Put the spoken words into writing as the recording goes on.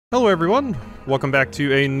Hello everyone, welcome back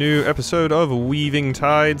to a new episode of Weaving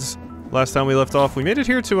Tides. Last time we left off, we made it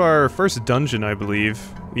here to our first dungeon, I believe.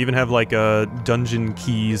 We even have like dungeon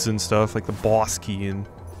keys and stuff, like the boss key and...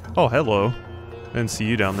 Oh, hello. I didn't see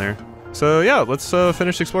you down there. So yeah, let's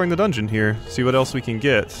finish exploring the dungeon here, see what else we can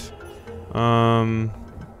get. How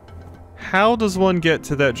does one get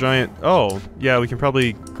to that giant... Oh, yeah, we can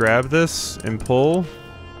probably grab this and pull.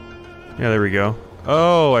 Yeah, there we go.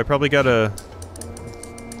 Oh, I probably gotta...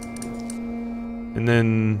 And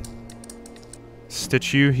then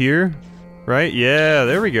stitch you here, right? Yeah,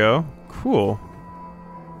 there we go. Cool.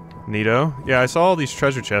 Neato. Yeah, I saw all these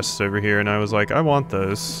treasure chests over here and I was like, I want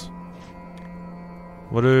those.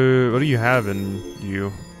 What do you have in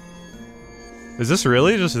you? Is this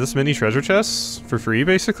really just this many treasure chests for free,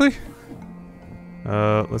 basically?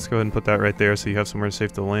 Let's go ahead and put that right there so you have somewhere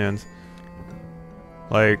safe to land.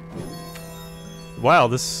 Like, wow,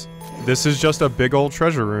 this is just a big old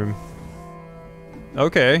treasure room.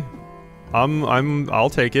 Okay. I'll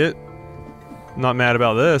take it. I'm not mad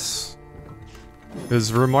about this. It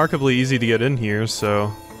was remarkably easy to get in here, so...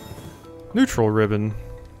 Neutral ribbon.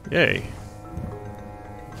 Yay.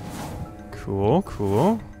 Cool,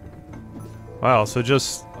 cool. Wow, so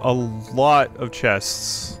just a lot of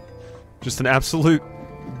chests. Just an absolute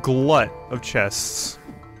glut of chests.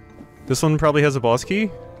 This one probably has a boss key?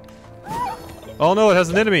 Oh no, it has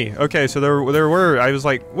an enemy! Okay, so there were... I was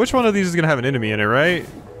like, which one of these is gonna have an enemy in it, right?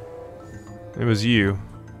 It was you.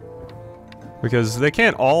 Because they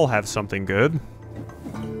can't all have something good.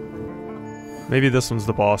 Maybe this one's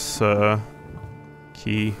the boss,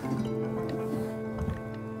 key.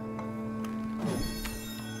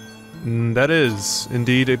 That is,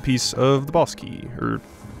 indeed, a piece of the boss key. Or...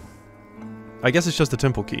 I guess it's just a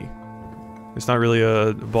temple key. It's not really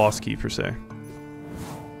a boss key, per se.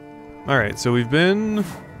 Alright, so we've been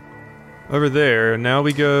over there, now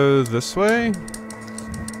we go this way.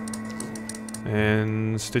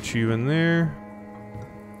 And stitch you in there.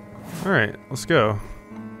 Alright, let's go.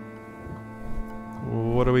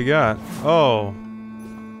 What do we got? Oh.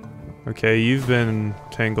 Okay, you've been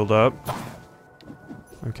tangled up.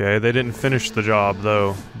 Okay, they didn't finish the job,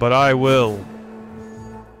 though. But I will.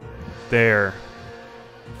 There.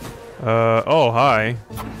 Oh, hi.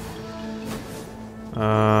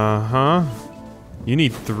 Uh-huh. You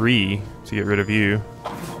need 3 to get rid of you.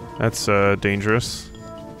 That's, dangerous.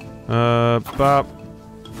 Bop.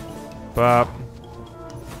 Bop.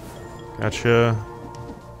 Gotcha.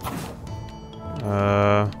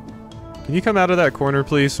 Can you come out of that corner,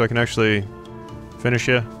 please, so I can actually finish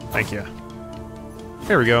you? Thank you.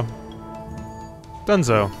 There we go.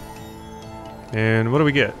 Dunzo. And what do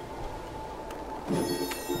we get?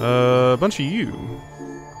 A bunch of you.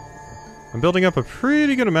 I'm building up a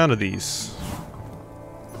pretty good amount of these.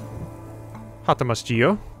 Hatamas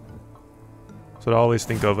Geo. That's what I always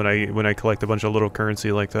think of when I collect a bunch of little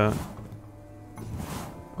currency like that.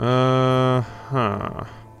 Huh.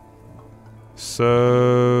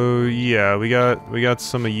 So yeah, we got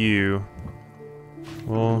some of you.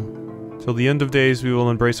 Well, till the end of days we will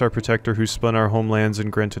embrace our protector who spun our homelands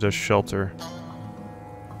and granted us shelter.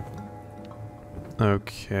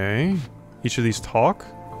 Okay. Each of these talk?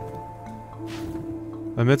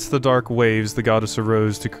 Amidst the dark waves, the goddess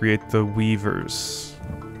arose to create the weavers.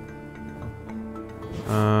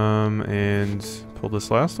 And pull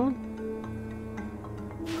this last one.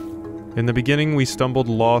 In the beginning, we stumbled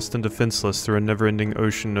lost and defenseless through a never-ending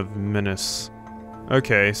ocean of menace.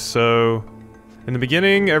 Okay, so... In the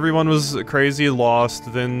beginning, everyone was crazy,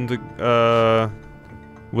 lost, then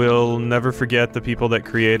we'll never forget the people that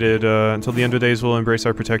created, until the end of days we'll embrace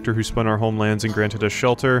our protector who spun our homelands and granted us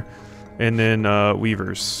shelter. And then,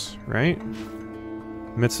 weavers, right?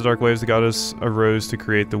 Amidst the dark waves, the goddess arose to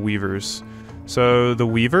create the weavers. So, the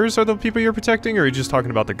weavers are the people you're protecting, or are you just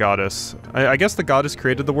talking about the goddess? I guess the goddess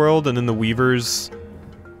created the world, and then the weavers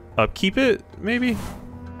upkeep it, maybe?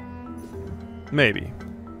 Maybe.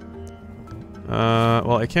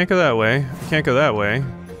 Well, I can't go that way. I can't go that way.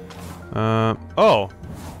 Oh!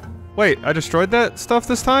 Wait, I destroyed that stuff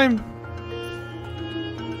this time?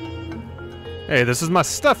 Hey, this is my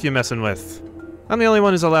stuff you're messing with. I'm the only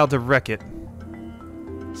one who's allowed to wreck it.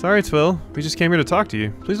 Sorry, Twill. We just came here to talk to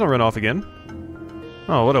you. Please don't run off again.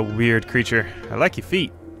 Oh, what a weird creature. I like your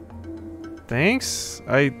feet. Thanks.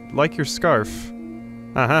 I like your scarf.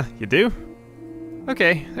 Uh-huh, you do?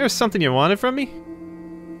 Okay, there's something you wanted from me?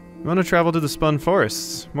 You want to travel to the Spun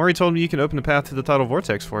Forests. Mori told me you can open a path to the Tidal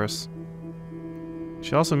Vortex for us.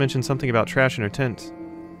 She also mentioned something about trash in her tent.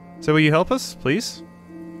 So will you help us, please?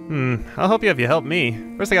 I'll help you if you help me.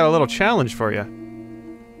 First I got a little challenge for you.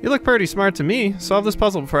 You look pretty smart to me. Solve this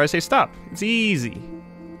puzzle before I say stop. It's easy.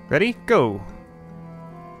 Ready? Go!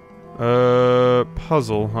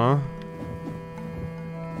 Puzzle, huh?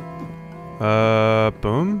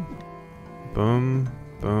 Boom. Boom.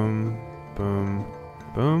 Boom. Boom.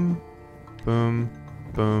 Boom. Boom.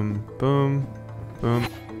 Boom. Boom. Boom.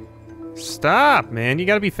 Stop, man. You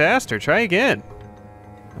gotta be faster. Try again.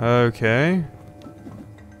 Okay.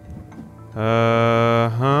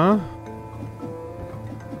 Huh?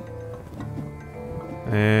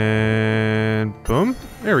 And boom.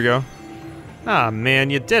 There we go. Ah,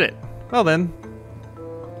 man, you did it. Well then.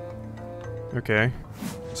 Okay.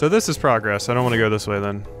 So this is progress. I don't want to go this way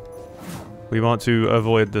then. We want to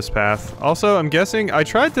avoid this path. Also, I'm guessing I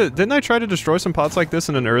tried to... Didn't I try to destroy some pots like this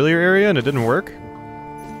in an earlier area and it didn't work?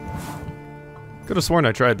 Could have sworn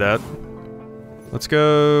I tried that. Let's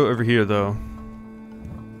go over here though.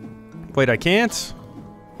 Wait, I can't?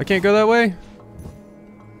 I can't go that way?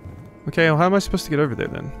 Okay, well, how am I supposed to get over there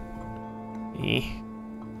then?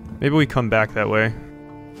 Maybe we come back that way.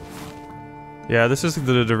 Yeah, this is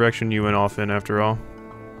the direction you went off in after all.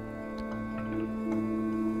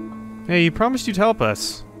 Hey, you promised you'd help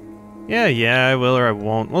us. Yeah, I will or I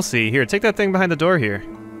won't. We'll see. Here, take that thing behind the door here.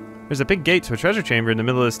 There's a big gate to a treasure chamber in the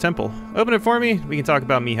middle of this temple. Open it for me, we can talk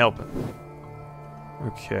about me helping.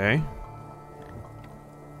 Okay.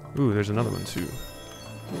 Ooh, there's another one too.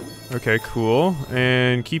 Okay, cool.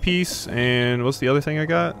 And key piece, and what's the other thing I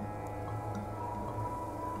got?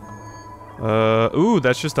 Ooh,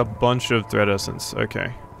 that's just a bunch of thread essence.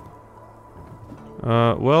 Okay.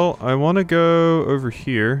 Well, I want to go over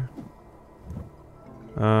here.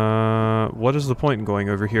 What is the point in going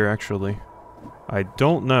over here, actually? I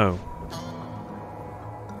don't know.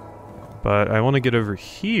 But I want to get over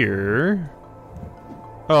here.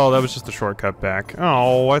 Oh, that was just a shortcut back.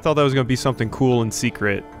 Oh, I thought that was going to be something cool and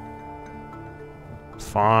secret.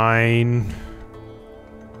 Fine.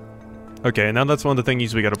 Okay, now that's one of the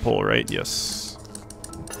thingies we gotta pull, right? Yes.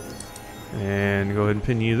 And go ahead and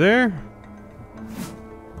pin you there.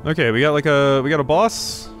 Okay, we got a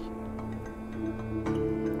boss.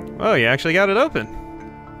 Oh, you actually got it open.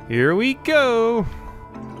 Here we go.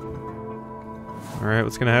 Alright,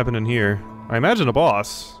 what's gonna happen in here? I imagine a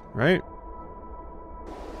boss, right?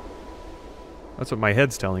 That's what my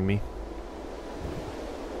head's telling me.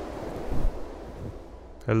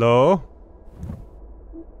 Hello?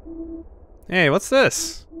 Hey, what's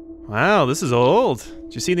this? Wow, this is old.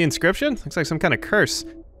 Did you see the inscription? Looks like some kind of curse.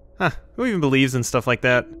 Huh, who even believes in stuff like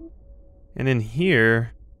that? And in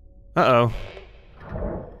here... Uh-oh.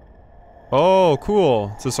 Oh,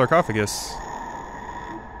 cool. It's a sarcophagus.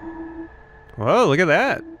 Whoa, look at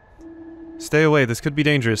that. Stay away, this could be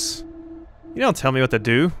dangerous. You don't tell me what to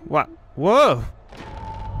do. What? Whoa!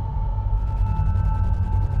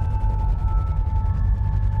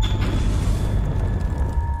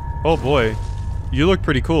 Oh boy, you look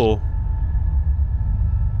pretty cool.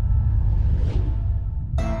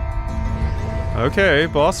 Okay,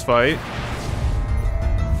 boss fight.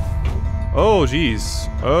 Oh geez.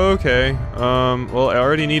 Okay. Well, I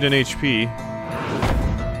already need an HP.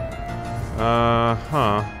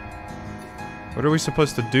 Huh. What are we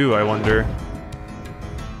supposed to do, I wonder?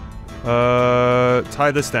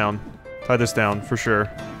 Tie this down. Tie this down, for sure.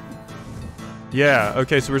 Yeah,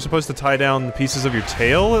 okay, so we're supposed to tie down the pieces of your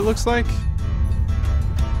tail, it looks like?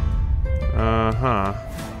 Uh-huh.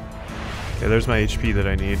 Okay, there's my HP that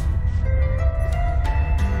I need.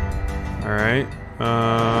 Alright.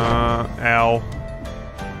 Ow.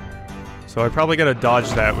 So I probably gotta dodge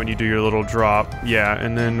that when you do your little drop. Yeah,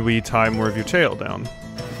 and then we tie more of your tail down.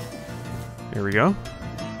 Here we go.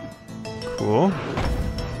 Cool.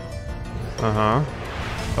 Uh-huh.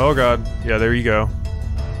 Oh god. Yeah, there you go.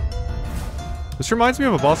 This reminds me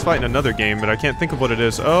of a boss fight in another game, but I can't think of what it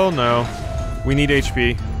is. Oh no. We need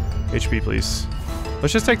HP. HP, please.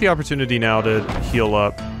 Let's just take the opportunity now to heal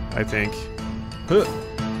up, I think. Huh.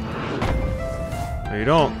 No, you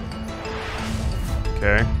don't.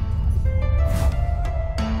 Okay.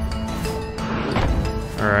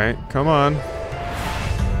 Alright, come on.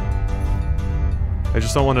 I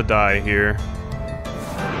just don't want to die here.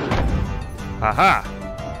 Aha!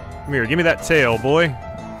 Come here, give me that tail, boy.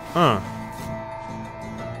 Huh.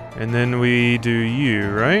 And then we do you,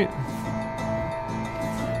 right?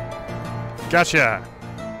 Gotcha!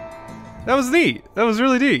 That was neat! That was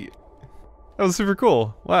really neat! That was super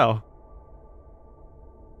cool. Wow.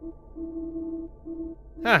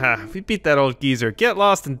 Haha, we beat that old geezer. Get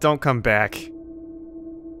lost and don't come back.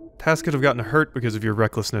 Tass could have gotten hurt because of your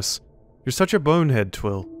recklessness. You're such a bonehead,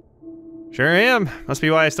 Twill. Sure am. Must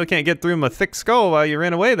be why I still can't get through my thick skull while you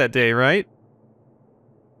ran away that day, right?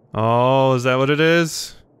 Oh, is that what it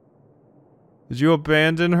is? Did you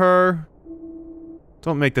abandon her?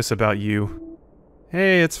 Don't make this about you.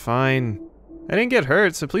 Hey, it's fine. I didn't get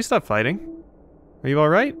hurt, so please stop fighting. Are you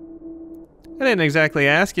alright? I didn't exactly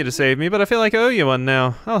ask you to save me, but I feel like I owe you one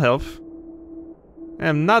now. I'll help.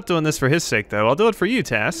 I'm not doing this for his sake, though. I'll do it for you,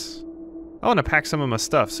 Tass. I want to pack some of my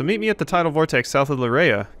stuff, so meet me at the tidal vortex south of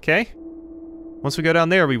Larea, okay? Once we go down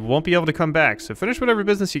there, we won't be able to come back, so finish whatever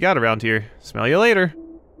business you got around here. Smell you later.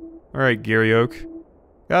 Alright, Gary Oak.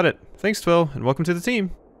 Got it. Thanks, Twill, and welcome to the team.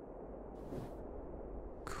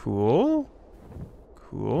 Cool.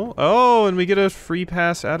 Cool. Oh, and we get a free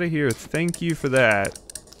pass out of here. Thank you for that.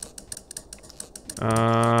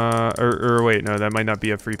 Or wait, no, that might not be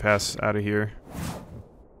a free pass out of here.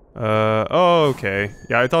 Oh, okay.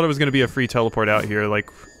 Yeah, I thought it was gonna be a free teleport out here, like...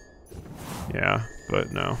 Yeah,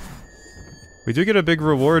 but no. We do get a big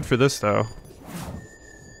reward for this, though.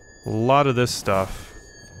 A lot of this stuff.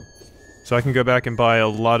 So I can go back and buy a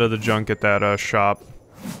lot of the junk at that, shop.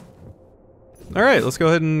 Alright, let's go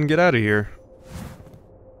ahead and get out of here.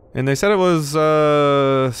 And they said it was,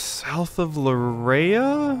 south of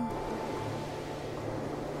Larea?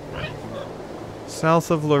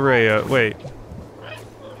 South of Larea. Wait.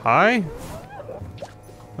 Hi?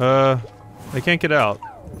 I can't get out.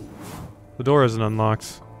 The door isn't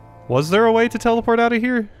unlocked. Was there a way to teleport out of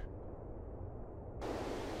here?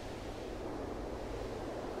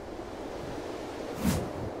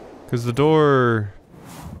 Because the door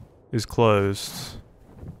is closed.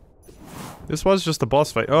 This was just a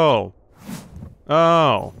boss fight. Oh.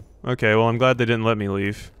 Oh. Okay, well I'm glad they didn't let me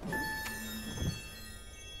leave.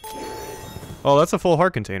 Oh, that's a full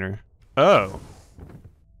heart container. Oh.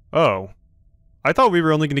 Oh. I thought we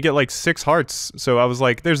were only gonna get like 6 hearts, so I was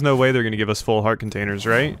like, there's no way they're gonna give us full heart containers,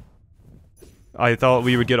 right? I thought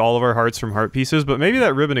we would get all of our hearts from heart pieces, but maybe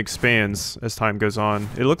that ribbon expands as time goes on.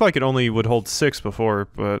 It looked like it only would hold 6 before,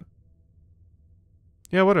 but...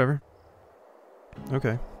 Yeah, whatever.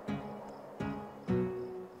 Okay.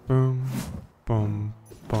 Boom, boom,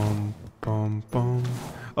 boom, boom, boom.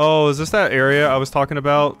 Oh, is this that area I was talking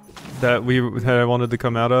about that I wanted to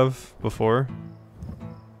come out of before?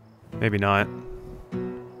 Maybe not.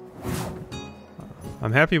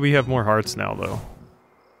 I'm happy we have more hearts now, though.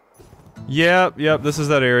 Yep, this is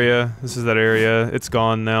that area. This is that area. It's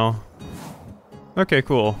gone now. Okay,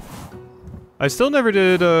 cool. I still never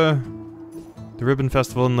did, the Ribbon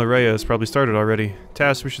Festival in Larea has probably started already.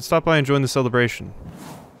 Tass, we should stop by and join the celebration.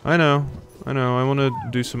 I know. I want to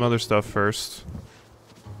do some other stuff first.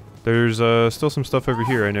 There's, still some stuff over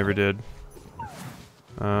here I never did.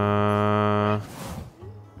 Not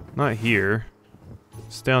here.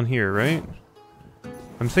 It's down here, right?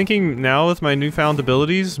 I'm thinking now with my newfound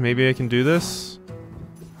abilities, maybe I can do this.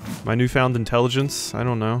 My newfound intelligence, I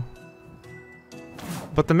don't know.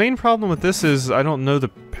 But the main problem with this is I don't know the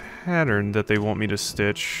pattern that they want me to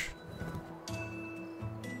stitch.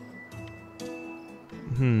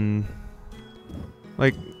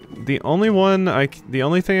 Like, the only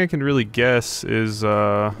thing I can really guess is,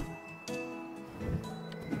 let's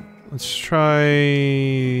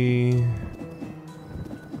try...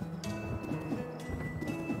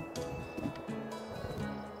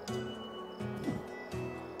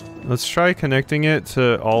 Let's try connecting it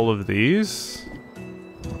to all of these.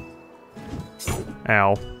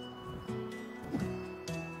 Ow.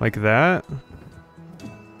 Like that.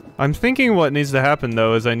 I'm thinking what needs to happen,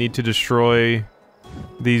 though, is I need to destroy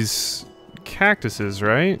these cactuses,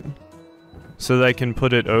 right? So that I can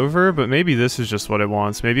put it over, but maybe this is just what it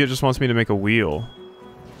wants. Maybe it just wants me to make a wheel.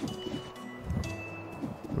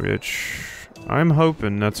 Which... I'm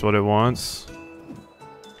hoping that's what it wants.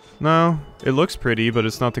 No, it looks pretty, but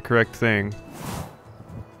it's not the correct thing.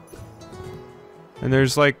 And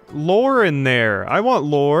there's, like, lore in there. I want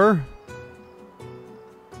lore.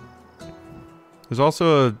 There's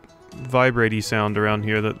also a vibraty sound around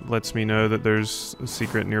here that lets me know that there's a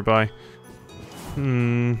secret nearby.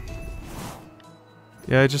 Yeah,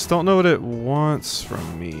 I just don't know what it wants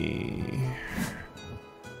from me.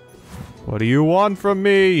 What do you want from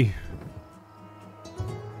me?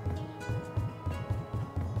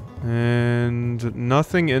 And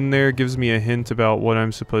nothing in there gives me a hint about what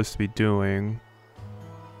I'm supposed to be doing.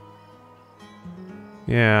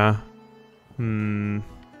 Yeah. And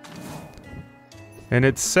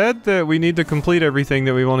it said that we need to complete everything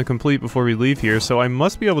that we want to complete before we leave here, so I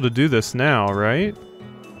must be able to do this now, right?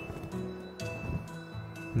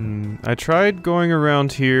 I tried going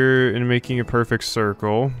around here and making a perfect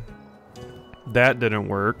circle. That didn't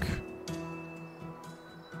work.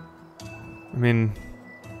 I mean...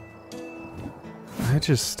 I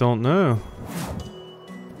just don't know.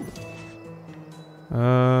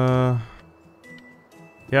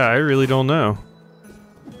 Yeah, I really don't know.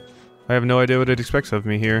 I have no idea what it expects of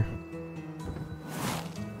me here.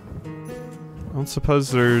 I don't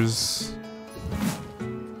suppose there's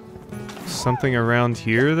something around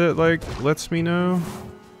here that, like, lets me know?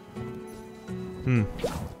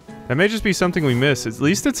 That may just be something we miss. At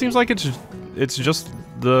least it seems like it's just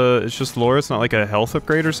lore. It's not like a health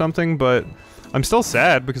upgrade or something, but I'm still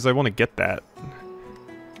sad because I want to get that.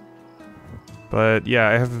 But yeah,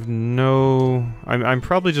 I have no... I'm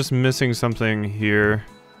probably just missing something here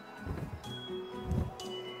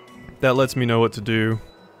that lets me know what to do.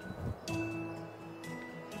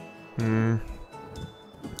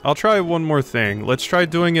 I'll try one more thing. Let's try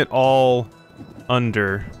doing it all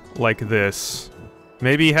under, like this.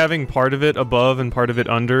 Maybe having part of it above and part of it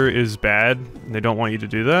under is bad. They don't want you to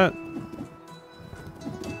do that.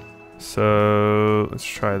 So, let's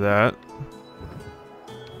try that.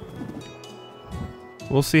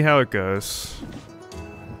 We'll see how it goes.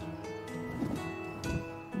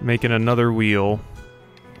 Making another wheel.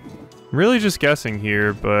 I'm really just guessing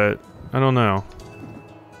here, but I don't know.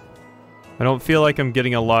 I don't feel like I'm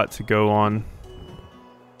getting a lot to go on.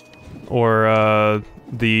 Or,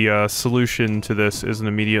 the solution to this isn't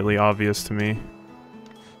immediately obvious to me.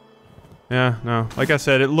 Yeah, no. Like I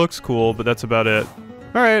said, it looks cool, but that's about it.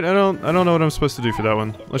 Alright, I don't know what I'm supposed to do for that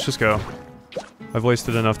one. Let's just go. I've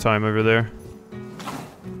wasted enough time over there.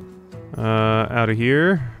 Out of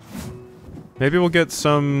here. Maybe we'll get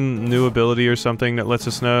some new ability or something that lets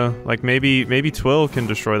us know. Like, maybe Twill can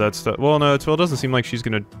destroy that stuff. Well, no, Twill doesn't seem like she's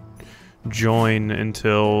gonna join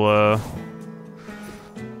until,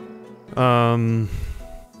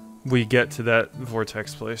 we get to that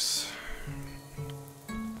vortex place.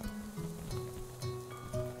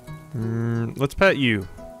 Let's pet you.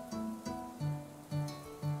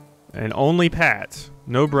 And only pat.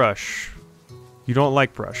 No brush. You don't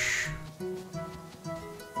like brush.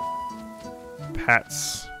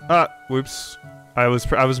 Pats. Ah, whoops. I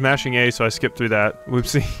was mashing A, so I skipped through that.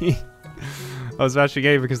 Whoopsie. I was mashing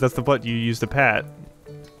A because that's the button you use to pat.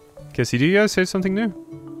 Kissy, do you guys say something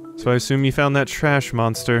new? So I assume you found that trash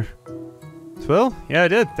monster. Well, yeah, I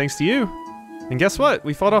did, thanks to you. And guess what?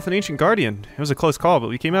 We fought off an ancient guardian. It was a close call, but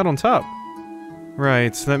we came out on top.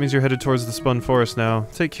 Right, so that means you're headed towards the Spun Forest now.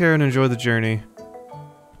 Take care and enjoy the journey.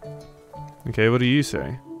 Okay, what do you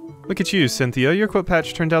say? Look at you, Cynthia. Your quilt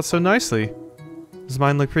patch turned out so nicely. Does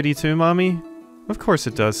mine look pretty too, Mommy? Of course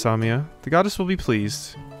it does, Samia. The goddess will be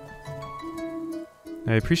pleased.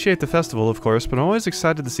 I appreciate the festival, of course, but I'm always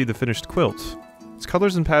excited to see the finished quilt. Its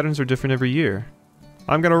colors and patterns are different every year.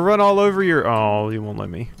 I'm gonna run all over your... Oh, you won't let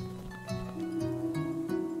me.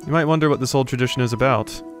 You might wonder what this old tradition is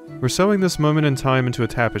about. We're sewing this moment in time into a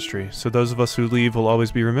tapestry, so those of us who leave will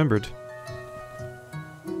always be remembered.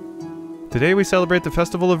 Today we celebrate the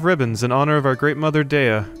Festival of Ribbons in honor of our great mother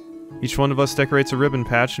Dea. Each one of us decorates a ribbon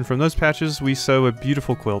patch, and from those patches we sew a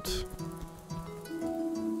beautiful quilt.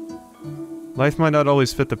 Life might not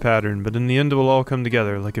always fit the pattern, but in the end it will all come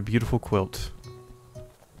together like a beautiful quilt.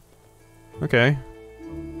 Okay.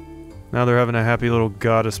 Now they're having a happy little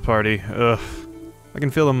goddess party. Ugh. I can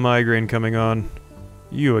feel a migraine coming on.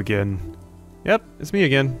 You again. Yep, it's me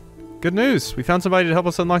again. Good news! We found somebody to help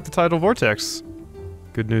us unlock the tidal vortex.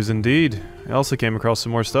 Good news indeed. I also came across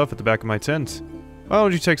some more stuff at the back of my tent. Why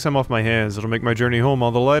don't you take some off my hands? It'll make my journey home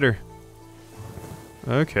all the lighter.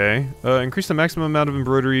 Okay. Increase the maximum amount of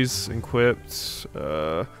embroideries equipped.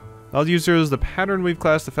 I'll use those the pattern weave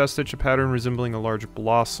class to fast stitch a pattern resembling a large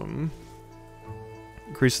blossom.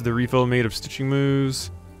 Increases the refill made of stitching moves.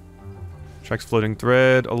 Tracks floating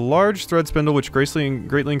thread. A large thread spindle which greatly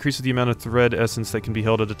increases the amount of thread essence that can be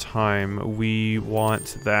held at a time. We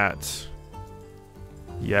want that.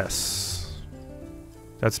 Yes.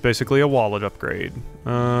 That's basically a wallet upgrade.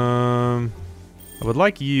 I would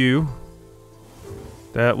like you.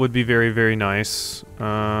 That would be very, very nice.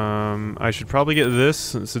 I should probably get this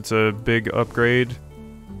since it's a big upgrade.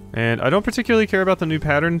 And I don't particularly care about the new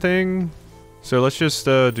pattern thing. So let's just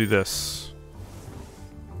do this.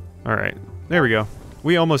 Alright, there we go.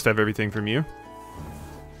 We almost have everything from you.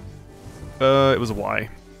 It was a Y.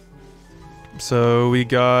 So we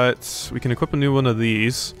can equip a new one of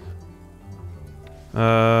these.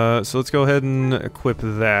 So let's go ahead and equip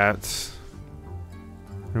that.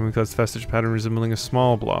 And we've got the fast stitch pattern resembling a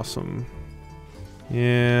small blossom.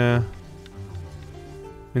 Yeah.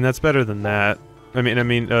 I mean, that's better than that.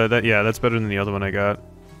 Yeah, that's better than the other one I got.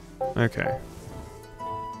 Okay.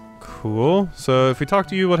 Cool. So if we talk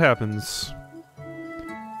to you, what happens?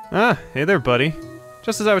 Ah, hey there, buddy.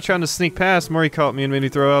 Just as I was trying to sneak past, Mori caught me and made me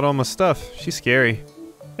throw out all my stuff. She's scary.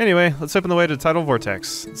 Anyway, let's open the way to the tidal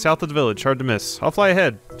vortex. It's south of the village, hard to miss. I'll fly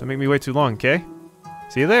ahead. Don't make me wait too long, okay?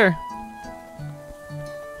 See you there.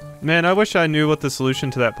 Man, I wish I knew what the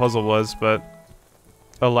solution to that puzzle was, but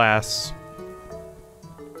alas.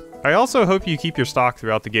 I also hope you keep your stock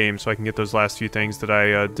throughout the game so I can get those last few things that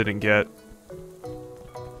I didn't get.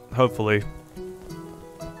 Hopefully.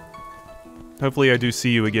 Hopefully I do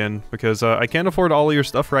see you again, because I can't afford all of your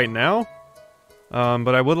stuff right now,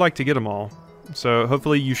 but I would like to get them all. So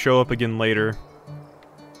hopefully you show up again later.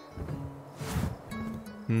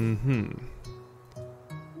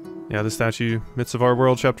 Yeah, the statue. Myths of our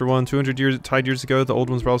world, chapter 1. 200 years ago, the old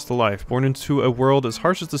ones brought us to life. Born into a world as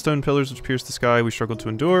harsh as the stone pillars which pierce the sky, we struggled to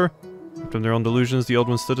endure. From their own delusions, the old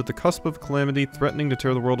ones stood at the cusp of calamity, threatening to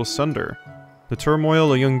tear the world asunder. The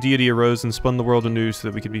turmoil, a young deity arose and spun the world anew so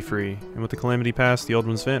that we could be free. And with the calamity passed, the old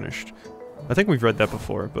ones vanished. I think we've read that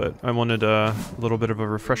before, but I wanted a little bit of a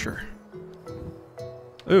refresher.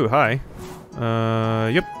 Ooh, hi.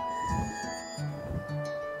 Yep.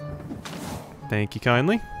 Thank you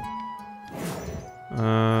kindly.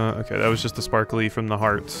 Okay, that was just the sparkly from the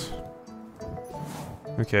heart.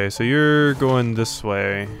 Okay, so you're going this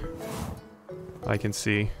way. I can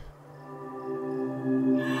see.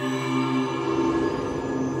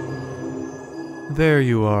 There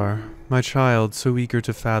you are, my child, so eager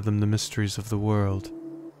to fathom the mysteries of the world.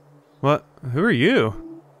 What? Who are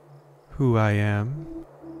you? Who I am?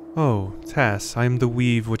 Oh, Tass, I am the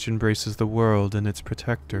weave which embraces the world and its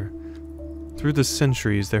protector. Through the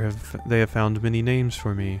centuries they have found many names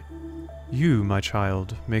for me. You, my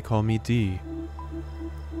child, may call me Dee.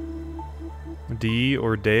 Dee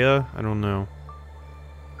or Dea? I don't know.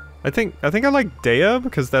 I think I like Dea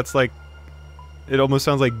because that's like, it almost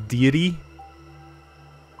sounds like deity.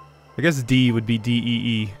 I guess D would be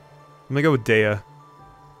D-E-E. I'm gonna go with Dea.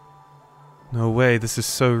 No way, this is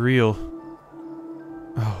so real.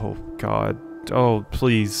 Oh god. Oh,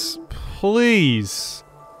 please. Please!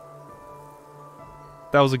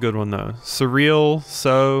 That was a good one though. Surreal,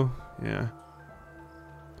 so, yeah.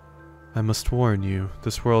 I must warn you,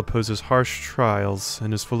 this world poses harsh trials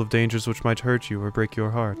and is full of dangers which might hurt you or break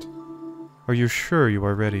your heart. Are you sure you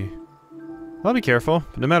are ready? I'll be careful,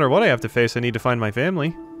 but no matter what I have to face, I need to find my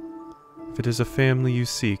family. If it is a family you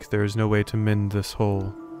seek, there is no way to mend this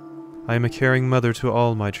hole. I am a caring mother to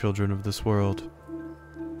all my children of this world.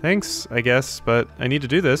 Thanks, I guess, but I need to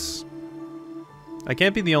do this. I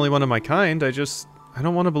can't be the only one of my kind, I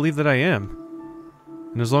don't want to believe that I am.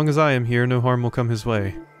 And as long as I am here, no harm will come his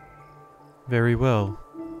way. Very well.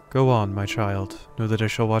 Go on, my child. Know that I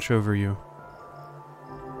shall watch over you.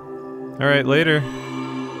 Alright, later.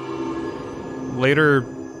 Later,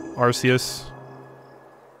 Arceus.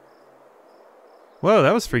 Whoa,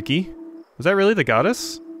 that was freaky. Was that really the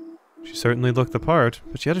goddess? She certainly looked the part,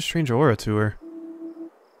 but she had a strange aura to her.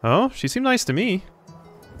 Oh, she seemed nice to me.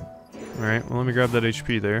 Alright, well let me grab that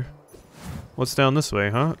HP there. What's down this way,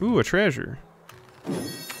 huh? Ooh, a treasure.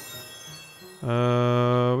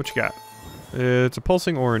 What you got? It's a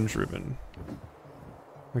pulsing orange ribbon.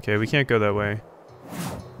 Okay, we can't go that way.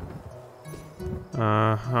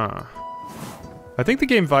 Uh-huh. I think the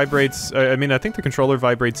game vibrates, I mean, I think the controller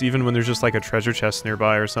vibrates even when there's just like a treasure chest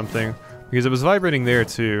nearby or something. Because it was vibrating there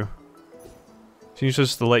too. Seems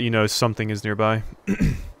just to let you know something is nearby.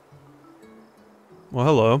 Well,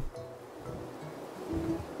 hello.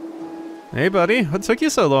 Hey buddy, what took you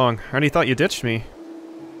so long? I already thought you ditched me.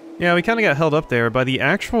 Yeah, we kinda got held up there by the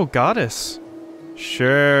actual goddess.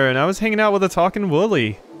 Sure, and I was hanging out with a talking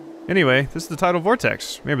woolly. Anyway, this is the tidal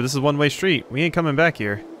vortex. Remember, this is a one-way street. We ain't coming back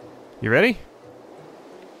here. You ready?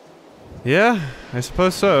 Yeah, I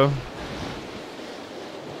suppose so.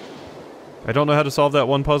 I don't know how to solve that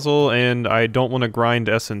one puzzle, and I don't want to grind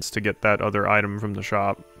essence to get that other item from the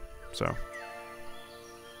shop. So.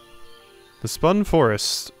 The Spun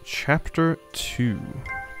Forest, Chapter 2.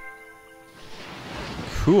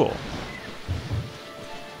 Cool.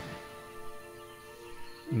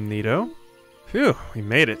 Neato. Phew, we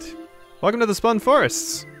made it. Welcome to the Spun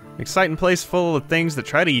Forests. An exciting place full of things that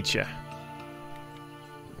try to eat you.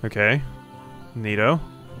 Okay. Neato.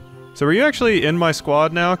 So are you actually in my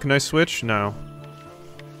squad now? Can I switch? No.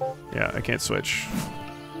 Yeah, I can't switch.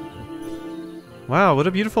 Wow, what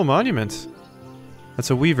a beautiful monument. That's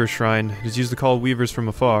a weaver shrine. It is used to call weavers from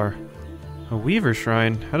afar. A weaver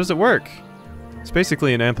shrine? How does it work? It's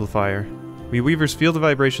basically an amplifier. We weavers feel the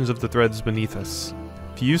vibrations of the threads beneath us.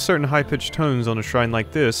 If you use certain high-pitched tones on a shrine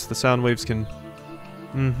like this, the sound waves can...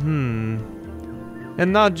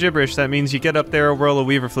 And not gibberish, that means you get up there, whirl a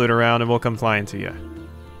weaver flute around, and we'll come flying to you.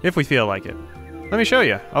 If we feel like it. Let me show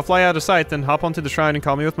you. I'll fly out of sight, then hop onto the shrine and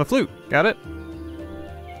call me with my flute. Got it?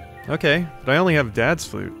 Okay, but I only have Dad's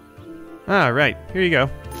flute. Ah, right. Here you go.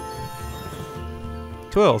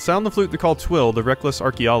 Twill. Sound the flute to call Twill, the reckless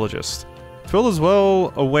archaeologist. Twill is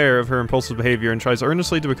well aware of her impulsive behavior and tries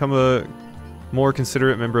earnestly to become a more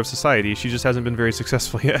considerate member of society. She just hasn't been very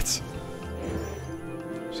successful yet.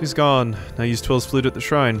 She's gone. Now use Twill's flute at the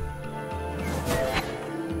shrine.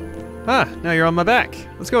 Ah, now you're on my back.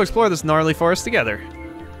 Let's go explore this gnarly forest together.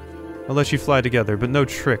 I'll let you fly together, but no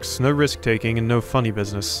tricks, no risk-taking, and no funny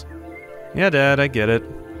business. Yeah, Dad, I get it.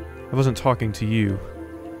 I wasn't talking to you.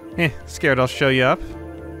 Scared I'll show you up?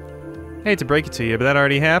 Hate to break it to you, but that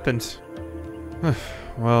already happened.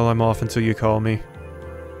 Well, I'm off until you call me.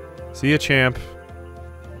 See ya, champ.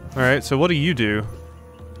 Alright, so what do you do?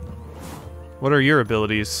 What are your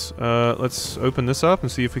abilities? Let's open this up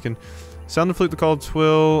and see if we can... Sound the flute to call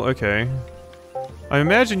Twill. Okay. I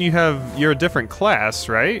imagine you're a different class,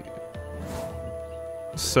 right?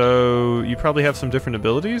 So you probably have some different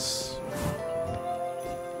abilities?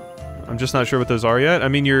 I'm just not sure what those are yet. I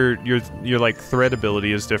mean, your like thread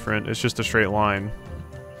ability is different. It's just a straight line.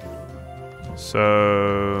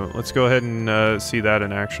 So let's go ahead and see that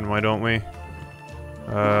in action. Why don't we?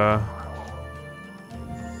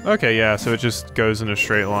 Okay, yeah. So it just goes in a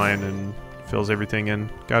straight line and fills everything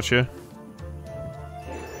in. Gotcha.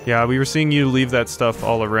 Yeah, we were seeing you leave that stuff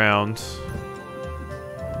all around.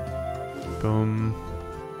 Boom.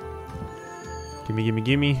 Gimme, gimme,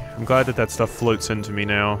 gimme. I'm glad that that stuff floats into me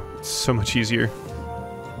now. It's so much easier.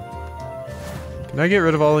 Can I get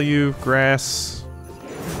rid of all of you, grass?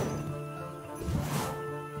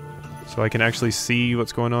 So I can actually see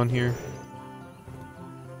what's going on here?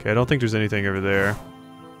 Okay, I don't think there's anything over there.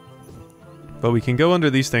 But we can go under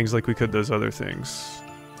these things like we could those other things.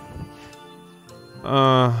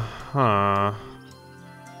 Uh-huh.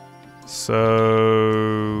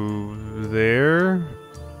 So... there...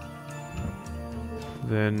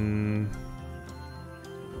 Then...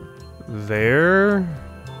 there...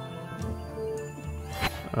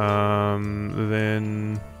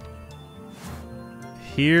 Then...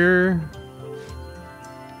 here...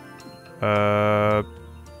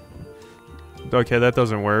 Okay, that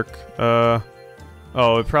doesn't work.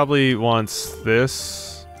 Oh, it probably wants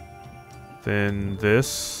this... then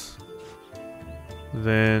this...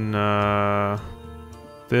 then,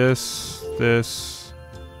 this...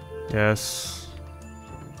 yes...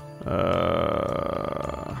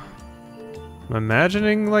 I'm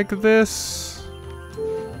imagining like this?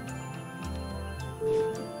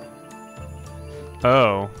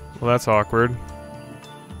 Oh, well that's awkward.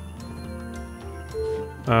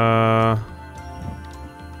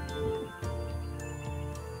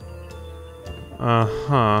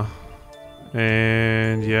 Uh-huh.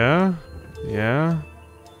 And yeah? Yeah?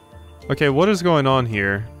 Okay, what is going on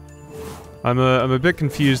here? I'm a bit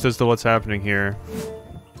confused as to what's happening here.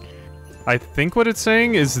 I think what it's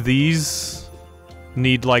saying is these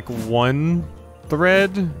need like one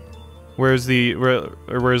thread, whereas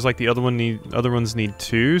like the other ones need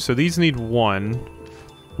two. So these need one,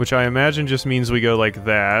 which I imagine just means we go like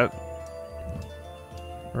that,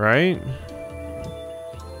 right?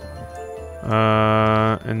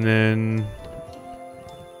 And then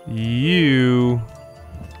you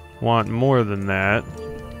want more than that.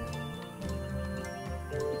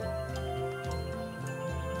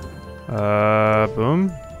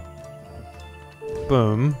 Boom.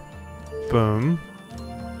 Boom. Boom.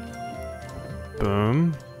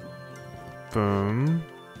 Boom. Boom.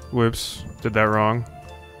 Whoops. Did that wrong.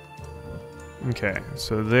 Okay,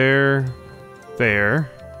 so there.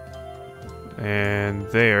 And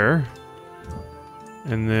there.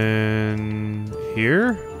 And then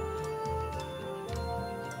here.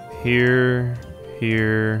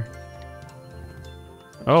 Here.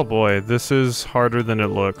 Oh boy, this is harder than it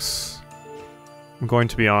looks. I'm going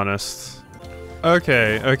to be honest.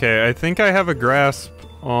 Okay, I think I have a grasp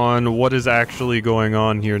on what is actually going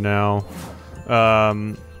on here now.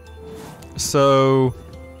 So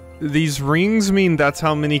these rings mean that's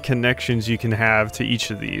how many connections you can have to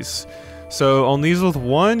each of these. So on these with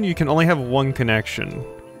one, you can only have one connection.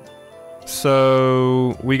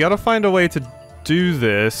 So we gotta find a way to do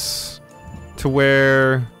this to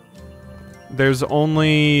where there's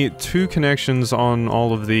only two connections on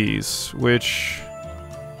all of these, which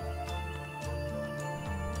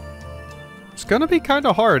it's gonna be kind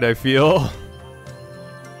of hard, I feel.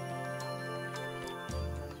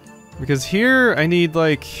 Because here I need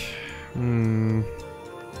like,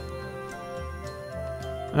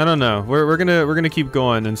 I don't know. We're gonna keep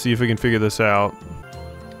going and see if we can figure this out.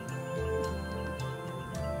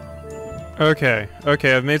 Okay,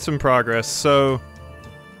 I've made some progress. So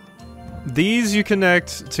these you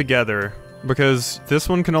connect together because this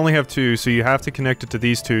one can only have two, so you have to connect it to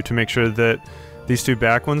these two to make sure that these two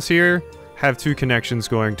back ones here have two connections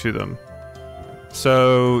going to them.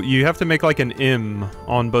 So you have to make like an M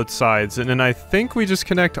on both sides, and then I think we just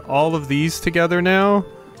connect all of these together now,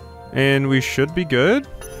 and we should be good.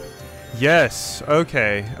 Yes.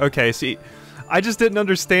 Okay. Okay. See, I just didn't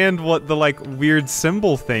understand what the like weird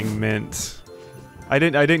symbol thing meant. I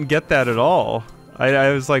didn't get that at all.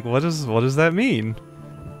 I was like, what does that mean?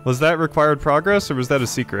 Was that required progress or was that a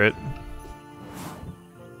secret?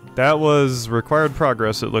 That was required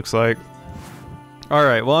progress, it looks like.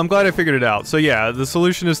 Alright, well I'm glad I figured it out. So yeah, the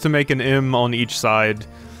solution is to make an M on each side.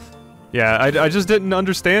 Yeah, I just didn't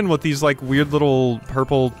understand what these like weird little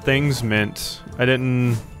purple things meant. I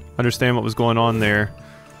didn't understand what was going on there.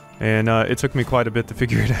 And it took me quite a bit to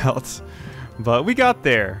figure it out. But we got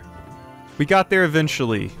there. We got there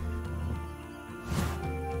eventually.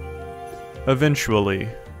 Eventually.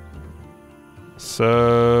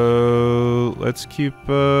 So let's keep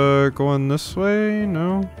going this way.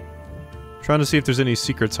 No. Trying to see if there's any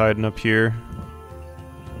secrets hiding up here.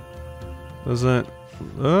 Doesn't.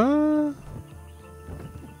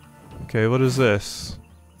 Okay, what is this?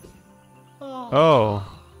 Oh,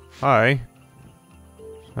 hi.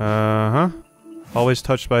 Always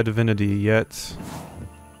touched by divinity. Yet.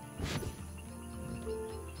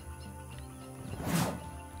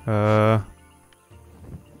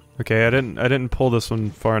 Okay, I didn't pull this one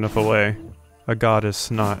far enough away. A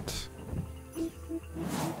goddess not.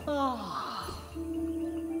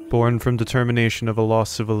 Born from determination of a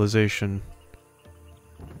lost civilization.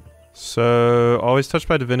 So, always touched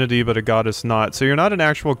by divinity, but a goddess not. So you're not an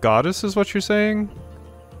actual goddess, is what you're saying?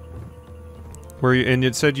 And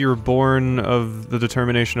it said you were born of the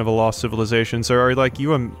determination of a lost civilization. So are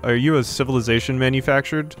you a civilization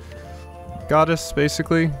manufactured goddess,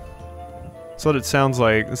 basically? That's what it sounds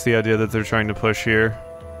like. That's the idea that they're trying to push here.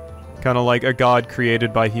 Kind of like a god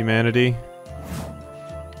created by humanity.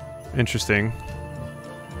 Interesting.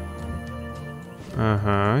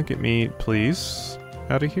 Get me, please,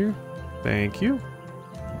 out of here. Thank you.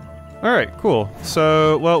 Alright, cool.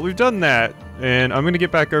 So, well, we've done that, and I'm gonna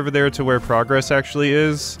get back over there to where progress actually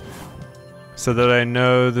is, so that I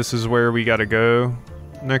know this is where we gotta go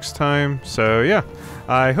next time. So, yeah.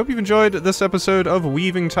 I hope you've enjoyed this episode of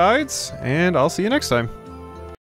Weaving Tides, and I'll see you next time.